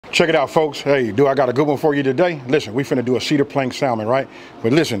Check it out, folks. Hey, I got a good one for you today. Listen, we finna do a cedar plank salmon, right?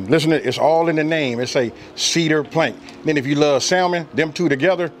 But listen, it's all in the name. It's a cedar plank. Then if you love salmon, them two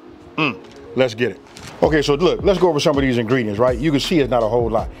together, let's get it. Okay, so look, let's go over some of these ingredients, right? You can see it's not a whole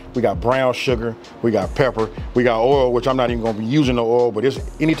lot. We got brown sugar, we got pepper, we got oil, which I'm not even gonna be using the oil, but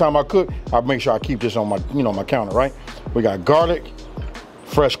anytime I cook, I make sure I keep this on my, my counter, right? We got garlic,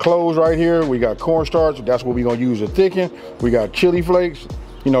 fresh cloves right here. We got cornstarch, that's what we're gonna use to thicken. We got chili flakes,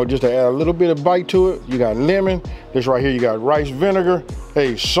 just to add a little bit of bite to it. You got lemon. This right here, you got rice vinegar.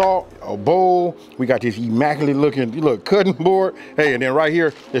 Hey, salt, a bowl. We got this immaculate looking, cutting board. Hey, and then right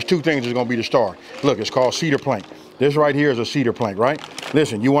here, there's two things that's gonna be the star. Look, it's called cedar plank. This right here is a cedar plank, right?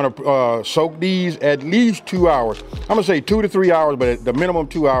 Listen, you wanna soak these at least 2 hours. I'm gonna say 2 to 3 hours, but at the minimum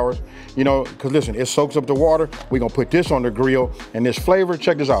 2 hours, cause listen, it soaks up the water. We're gonna put this on the grill, and this flavor,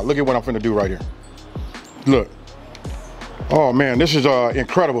 check this out. Look at what I'm finna do right here. Look. Oh man, this is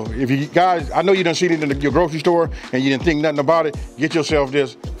incredible. If you guys, I know you done seen it in your grocery store and you didn't think nothing about it, get yourself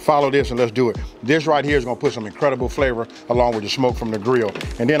this, follow this, and let's do it. This right here is gonna put some incredible flavor along with the smoke from the grill.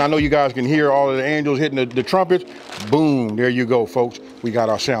 And then I know you guys can hear all of the angels hitting the trumpets. Boom, there you go, folks. We got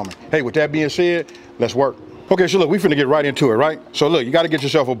our salmon. Hey, with that being said, let's work. Okay, so look, we finna get right into it, right? So look, you gotta get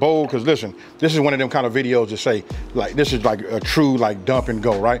yourself a bowl, because listen, this is one of them kind of videos that say, like, this is like a true, like, dump and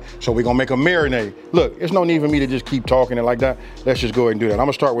go, right? So we're gonna make a marinade. Look, there's no need for me to just keep talking it like that. Let's just go ahead and do that. I'm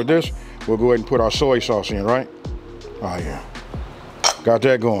gonna start with this. We'll go ahead and put our soy sauce in, right? Oh yeah, got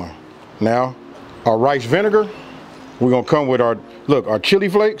that going. Now, our rice vinegar, we're gonna come with our chili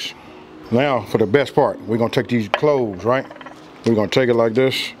flakes. Now, for the best part, we're gonna take these cloves, right? We're gonna take it like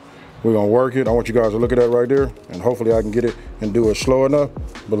this. We're gonna work it. I want you guys to look at that right there, and hopefully I can get it and do it slow enough,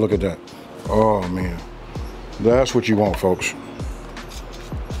 but look at that. Oh man, that's what you want, folks.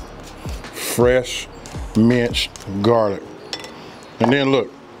 Fresh minced garlic. And then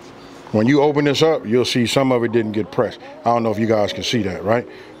look, when you open this up, you'll see some of it didn't get pressed. I don't know if you guys can see that, right?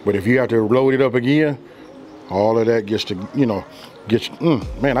 But if you have to load it up again, all of that gets to,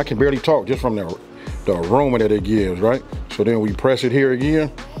 man, I can barely talk just from the aroma that it gives, right? So then we press it here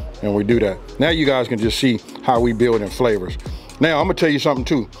again, and we do that. Now you guys can just see how we build in flavors. Now I'm gonna tell you something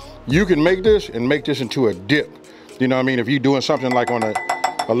too. You can make this into a dip. You know what I mean? If you're doing something like on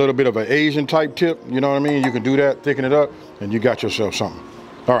a little bit of an Asian type tip, you know what I mean? You can do that, thicken it up, and you got yourself something.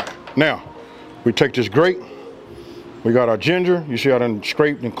 All right, now we take this grate. We got our ginger. You see I done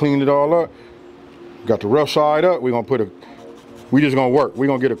scraped and cleaned it all up. Got the rough side up. We're just gonna work. We're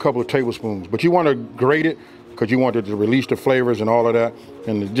gonna get a couple of tablespoons, but you wanna grate it because you want it to release the flavors and all of that.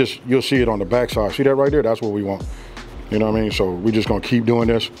 And you'll see it on the backside. See that right there? That's what we want. You know what I mean? So we're just gonna keep doing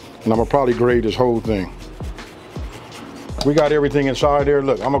this, and I'm gonna probably grate this whole thing. We got everything inside there.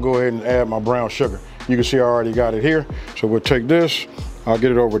 Look, I'm gonna go ahead and add my brown sugar. You can see I already got it here. So we'll take this, I'll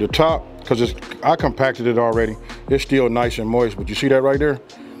get it over the top, because I compacted it already. It's still nice and moist, but you see that right there?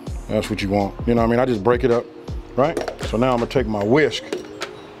 That's what you want. You know what I mean? I just break it up, right? So now I'm gonna take my whisk.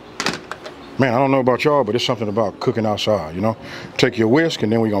 Man, I don't know about y'all, but it's something about cooking outside, Take your whisk,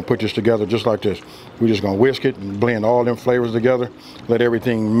 and then we're gonna put this together just like this. We're just gonna whisk it and blend all them flavors together. Let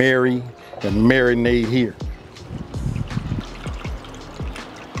everything marry and marinate here.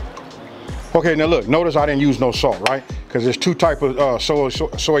 Okay, now look, notice I didn't use no salt, right? Because there's two types of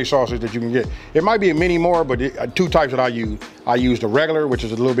soy sauces that you can get. It might be many more, but two types that I use. I use the regular, which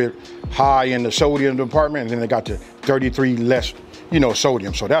is a little bit high in the sodium department, and then they got the 33 less,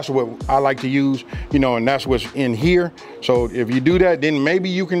 sodium. So that's what I like to use, and that's what's in here. So if you do that, then maybe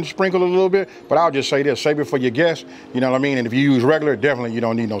you can sprinkle a little bit, but I'll just say this, save it for your guests, you know what I mean? And if you use regular, definitely you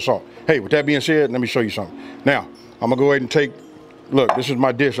don't need no salt. Hey, with that being said, let me show you something. Now, I'm gonna go ahead and look, this is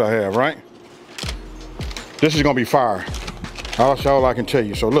my dish I have, right? This is gonna be fire. That's all I can tell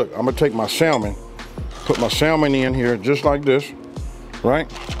you. So look, I'm gonna take my salmon, put my salmon in here just like this,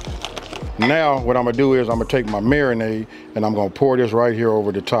 right? Now what I'm gonna do is I'm gonna take my marinade and I'm gonna pour this right here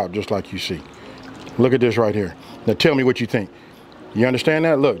over the top, just like you see. Look at this right here. Now tell me what you think. You understand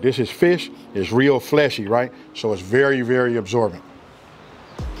that? Look, this is fish. It's real fleshy, right? So it's very, very absorbent.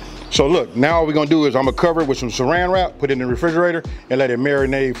 So look, now all we're gonna do is I'm gonna cover it with some saran wrap, put it in the refrigerator, and let it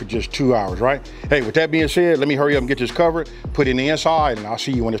marinate for just 2 hours, right? Hey, with that being said, let me hurry up and get this covered, put it in the inside, and I'll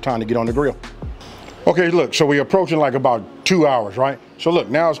see you when it's time to get on the grill. Okay, look, so we're approaching like about 2 hours, right? So look,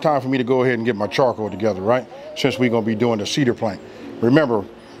 now it's time for me to go ahead and get my charcoal together, right? Since we're gonna be doing the cedar plank. Remember,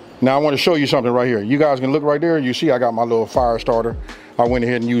 now I wanna show you something right here. You guys can look right there, you see I got my little fire starter. I went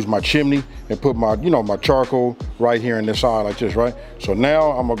ahead and used my chimney and put my, my charcoal right here in the side like this, right? So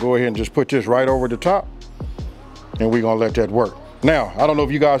now I'm gonna go ahead and just put this right over the top, and we're gonna let that work. Now, I don't know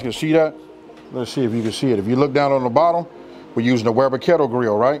if you guys can see that. Let's see if you can see it. If you look down on the bottom, we're using the Weber kettle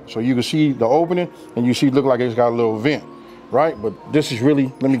grill, right? So you can see the opening, and you see it look like it's got a little vent, right? But this is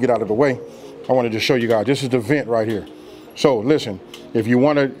really, let me get out of the way. I wanted to show you guys, this is the vent right here. So listen, if you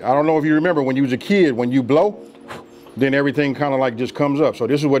want to, I don't know if you remember when you was a kid, when you blow, then everything kind of like just comes up. So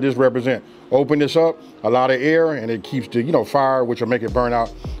this is what this represents. Open this up, a lot of air, and it keeps the, you know, fire, which will make it burn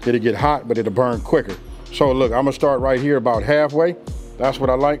out. It'll get hot, but it'll burn quicker. So look, I'm gonna start right here about halfway. That's what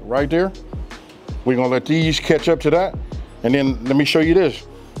I like right there. We're gonna let these catch up to that. And then let me show you this.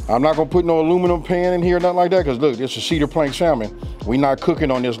 I'm not gonna put no aluminum pan in here, nothing like that, because look, it's a cedar plank salmon. We're not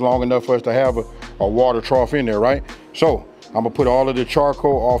cooking on this long enough for us to have a water trough in there, right? So I'm gonna put all of the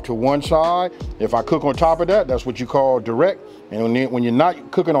charcoal off to one side. If I cook on top of that, that's what you call direct. And when you're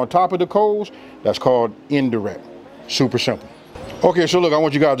not cooking on top of the coals, that's called indirect. Super simple. Okay, so look, I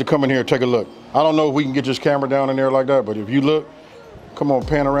want you guys to come in here and take a look. I don't know if we can get this camera down in there like that, but if you look, come on,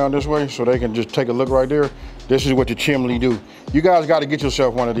 pan around this way so they can just take a look right there. This is what the chimney do. You guys got to get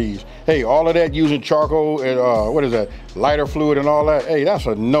yourself one of these. Hey, all of that using charcoal and what is that, lighter fluid and all that, hey, that's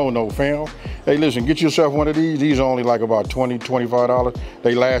a no-no, fam. Hey, listen, get yourself one of these. These are only like about $20, $25.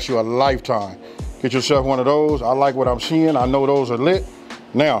 They last you a lifetime. Get yourself one of those. I like what I'm seeing. I know those are lit.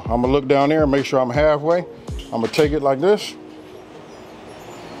 Now, I'm gonna look down there and make sure I'm halfway. I'm gonna take it like this.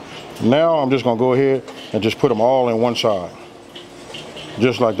 Now, I'm just gonna go ahead and just put them all in one side.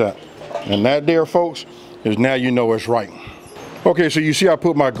 Just like that. And that there, folks, is now you know it's right. Okay, so you see I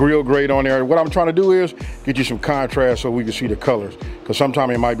put my grill grate on there. What I'm trying to do is get you some contrast so we can see the colors. Because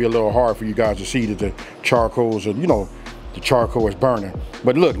sometimes it might be a little hard for you guys to see that the charcoals are, you know, the charcoal is burning.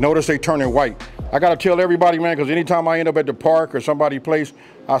 But look, notice they turning white. I gotta tell everybody, man, because anytime I end up at the park or somebody's place,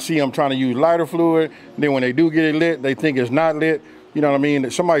 I see them trying to use lighter fluid. Then when they do get it lit, they think it's not lit. You know what I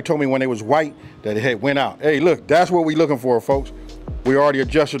mean? Somebody told me when it was white that it had went out. Hey, look, that's what we're looking for, folks. We already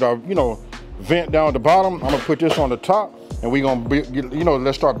adjusted our, you know, vent down at the bottom. I'm gonna put this on the top, and we're gonna, you know,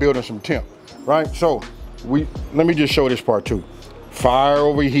 let's start building some temp, right? So let me just show this part too. Fire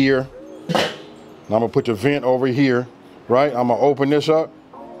over here. And I'm gonna put the vent over here, right? I'm gonna open this up.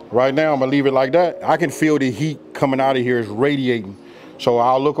 Right now, I'm gonna leave it like that. I can feel the heat coming out of here, it's radiating. So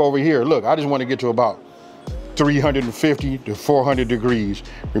I'll look over here. Look, I just wanna get to about 350 to 400 degrees.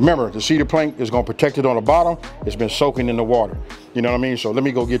 Remember, the cedar plank is gonna protect it on the bottom. It's been soaking in the water. You know what I mean? So let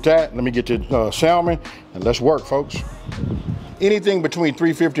me go get that. Let me get the salmon, and let's work, folks. Anything between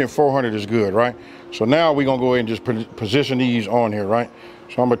 350 and 400 is good, right? So now we're gonna go ahead and just position these on here, right?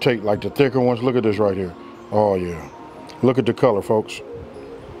 So I'm gonna take like the thicker ones. Look at this right here. Oh yeah. Look at the color, folks.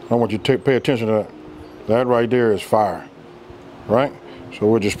 I want you to pay attention to that. That right there is fire, right? So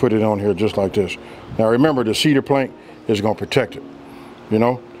we'll just put it on here just like this. Now remember, the cedar plank is gonna protect it, you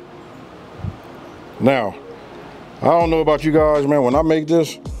know? Now, I don't know about you guys, man, when I make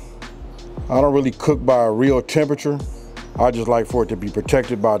this, I don't really cook by a real temperature. I just like for it to be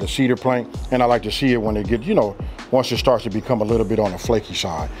protected by the cedar plank, and I like to see it when it gets, you know, once it starts to become a little bit on the flaky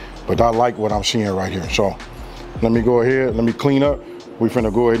side. But I like what I'm seeing right here. So let me go ahead, let me clean up. We're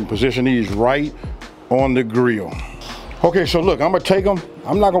finna go ahead and position these right on the grill. Okay, so look, I'm gonna take them.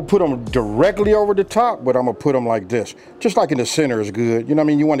 I'm not gonna put them directly over the top, but I'm gonna put them like this. Just like in the center is good. You know what I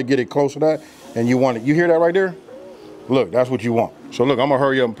mean? You want to get it close to that, and you want it, you hear that right there? Look, that's what you want. So look, I'm gonna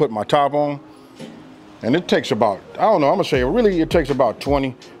hurry up and put my top on. And it takes about, I don't know, I'm gonna say really it takes about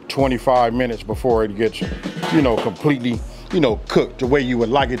 20, 25 minutes before it gets, you know, completely, you know, cooked the way you would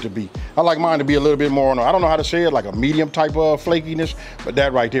like it to be. I like mine to be a little bit more on, I don't know how to say it, like a medium type of flakiness, but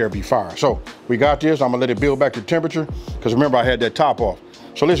that right there be fire. So we got this, I'm gonna let it build back to temperature, because remember I had that top off.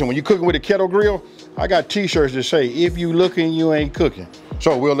 So listen, when you're cooking with a kettle grill, I got t-shirts that say, if you looking, you ain't cooking.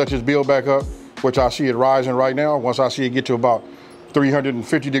 So we'll let this build back up, which I see it rising right now. Once I see it get to about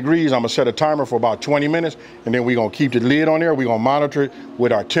 350 degrees, I'm gonna set a timer for about 20 minutes, and then we're gonna keep the lid on there. We're gonna monitor it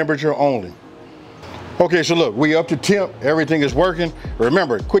with our temperature only. Okay, so look, we up to temp, everything is working.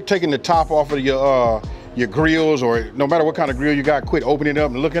 Remember, quit taking the top off of your grills, or no matter what kind of grill you got, quit opening it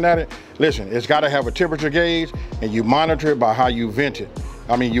up and looking at it. Listen, it's gotta have a temperature gauge, and you monitor it by how you vent it.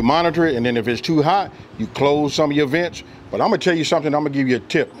 I mean, you monitor it, and then if it's too hot, you close some of your vents. But I'm gonna tell you something, I'm gonna give you a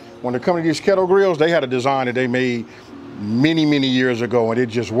tip. When it comes to these kettle grills, they had a design that they made many, many years ago, and it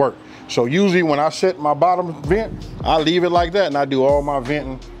just worked. So usually when I set my bottom vent, I leave it like that, and I do all my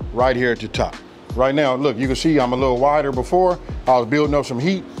venting right here at the top. Right now, look, you can see I'm a little wider before. I was building up some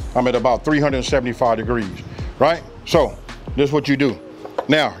heat. I'm at about 375 degrees, right? So this is what you do.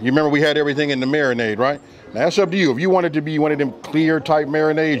 Now, you remember we had everything in the marinade, right? Now that's up to you. If you want it to be one of them clear type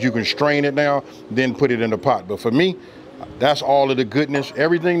marinades, you can strain it now, then put it in the pot. But for me, that's all of the goodness.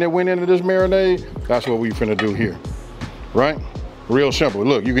 Everything that went into this marinade, that's what we finna do here, right? Real simple.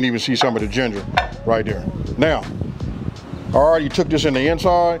 Look, you can even see some of the ginger right there. Now, I already took this in the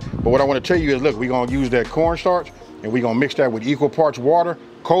inside, but what I want to tell you is, look, we're going to use that cornstarch and we're going to mix that with equal parts water,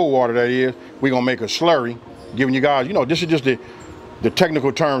 cold water that is. We're going to make a slurry, giving you guys, you know, this is just the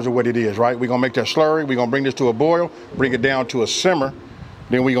technical terms of what it is, right? We're going to make that slurry. We're going to bring this to a boil, bring it down to a simmer.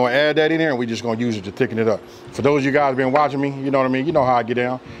 Then we're going to add that in there and we're just going to use it to thicken it up. For those of you guys who've been watching me, you know what I mean? You know how I get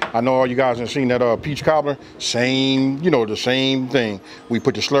down. I know all you guys have seen that peach cobbler. Same, you know, the same thing. We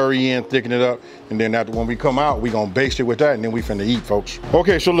put the slurry in, thicken it up, and then after when we come out, we're going to baste it with that, and then we finna eat, folks.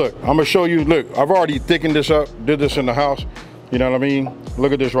 Okay, so look, I'm going to show you, look, I've already thickened this up, did this in the house. You know what I mean?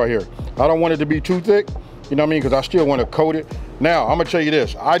 Look at this right here. I don't want it to be too thick, you know what I mean? Because I still want to coat it. Now, I'm going to tell you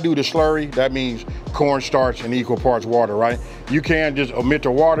this. I do the slurry. That means cornstarch and equal parts water, right? You can just omit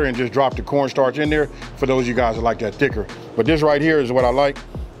the water and just drop the cornstarch in there for those of you guys that like that thicker. But this right here is what I like.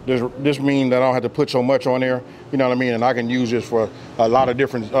 This means that I don't have to put so much on there, you know what I mean? And I can use this for a lot of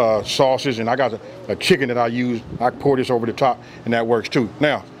different sauces. And I got a chicken that I use. I pour this over the top and that works too.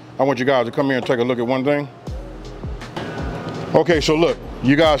 Now, I want you guys to come here and take a look at one thing. Okay, so look,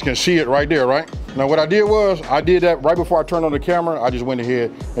 you guys can see it right there, right? Now what I did was, I did that right before I turned on the camera. I just went ahead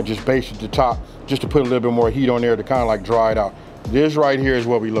and just basted the top just to put a little bit more heat on there to kind of like dry it out. This right here is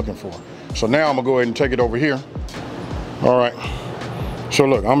what we're looking for. So now I'm gonna go ahead and take it over here. All right, so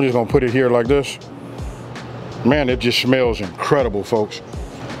look, I'm just gonna put it here like this. Man, it just smells incredible, folks.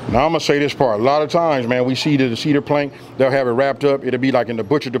 Now I'm gonna say this part, a lot of times, man, we see the cedar plank, they'll have it wrapped up, it'll be like in the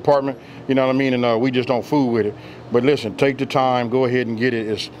butcher department, you know what I mean, and we just don't fool with it. But listen, take the time, go ahead and get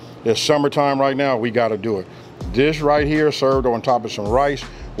it. It's summertime right now, we gotta do it. This right here, served on top of some rice,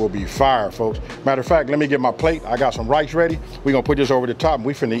 will be fire, folks. Matter of fact, let me get my plate, I got some rice ready. We're gonna put this over the top and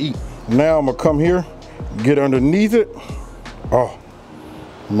we finna eat. Now I'm gonna come here, get underneath it. Oh,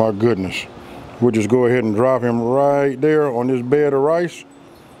 my goodness. We'll just go ahead and drop him right there on this bed of rice.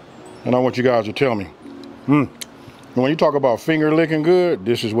 And I want you guys to tell me, when you talk about finger licking good,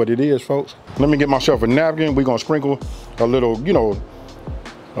 this is what it is, folks. Let me get myself a napkin. We're gonna sprinkle a little, you know,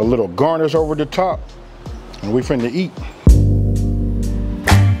 a little garnish over the top, and we finna eat.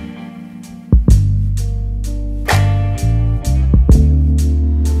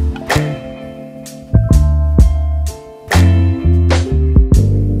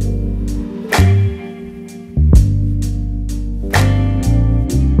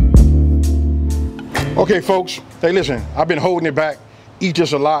 Okay, folks, hey, listen, I've been holding it back, eat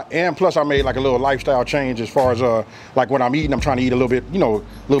this a lot, and plus I made like a little lifestyle change as far as like when I'm eating, I'm trying to eat a little bit, you know,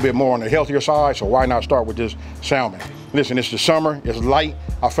 a little bit more on the healthier side, so why not start with this salmon? Listen, it's the summer, it's light,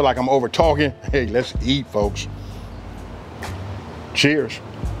 I feel like I'm over talking. Hey, let's eat, folks. Cheers.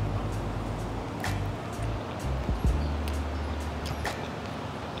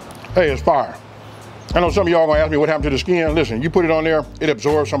 Hey, it's fire. I know some of y'all gonna ask me what happened to the skin. Listen, you put it on there, it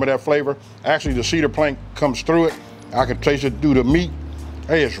absorbs some of that flavor. Actually, the cedar plank comes through it. I can taste it through the meat.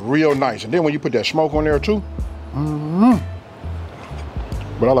 Hey, it's real nice. And then when you put that smoke on there too.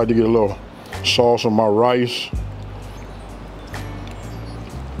 But I like to get a little sauce on my rice.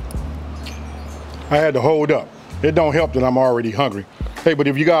 I had to hold up. It don't help that I'm already hungry. Hey, but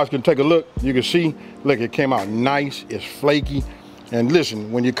if you guys can take a look, you can see, look, it came out nice, it's flaky. And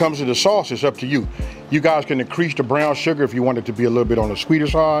listen, when it comes to the sauce, it's up to you. You guys can increase the brown sugar if you want it to be a little bit on the sweeter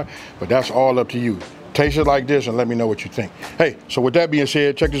side, but that's all up to you. Taste it like this and let me know what you think. Hey, so with that being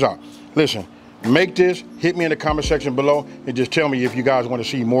said, check this out. Listen, make this, hit me in the comment section below and just tell me if you guys want to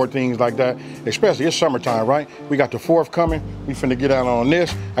see more things like that. Especially, it's summertime, right? We got the 4th coming. We finna get out on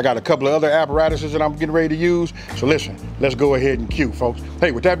this. I got a couple of other apparatuses that I'm getting ready to use. So listen, let's go ahead and cue, folks.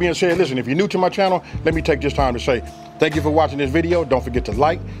 Hey, with that being said, listen, if you're new to my channel, let me take this time to say, thank you for watching this video. Don't forget to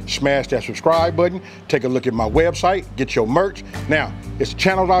like, smash that subscribe button, take a look at my website, get your merch. Now, it's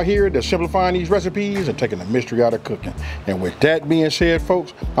channels out here that's simplifying these recipes and taking the mystery out of cooking. And with that being said,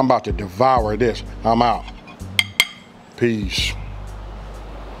 folks, I'm about to devour this. I'm out. Peace.